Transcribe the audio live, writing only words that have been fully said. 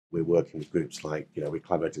we're working with groups like, we're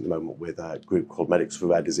collaborating at the moment with a group called Medics for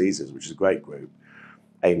Rare Diseases, which is a great group,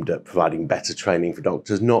 aimed at providing better training for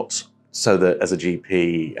doctors, not so that as a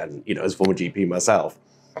GP and, as a former GP myself,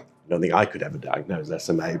 I don't think I could ever diagnose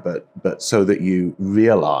SMA, but so that you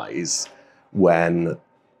realise when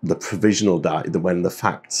when the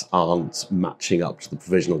facts aren't matching up to the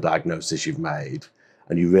provisional diagnosis you've made,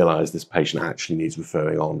 and you realise this patient actually needs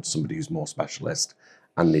referring on to somebody who's more specialist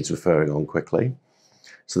and needs referring on quickly.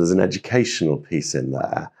 So there's an educational piece in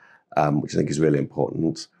there, which I think is really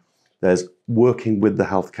important. There's working with the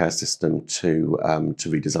healthcare system to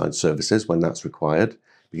redesign services when that's required.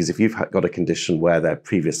 Because if you've got a condition where there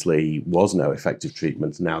previously was no effective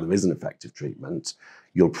treatment, now there is an effective treatment,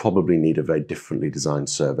 you'll probably need a very differently designed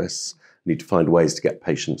service. You need to find ways to get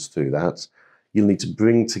patients through that. You'll need to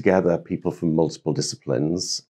bring together people from multiple disciplines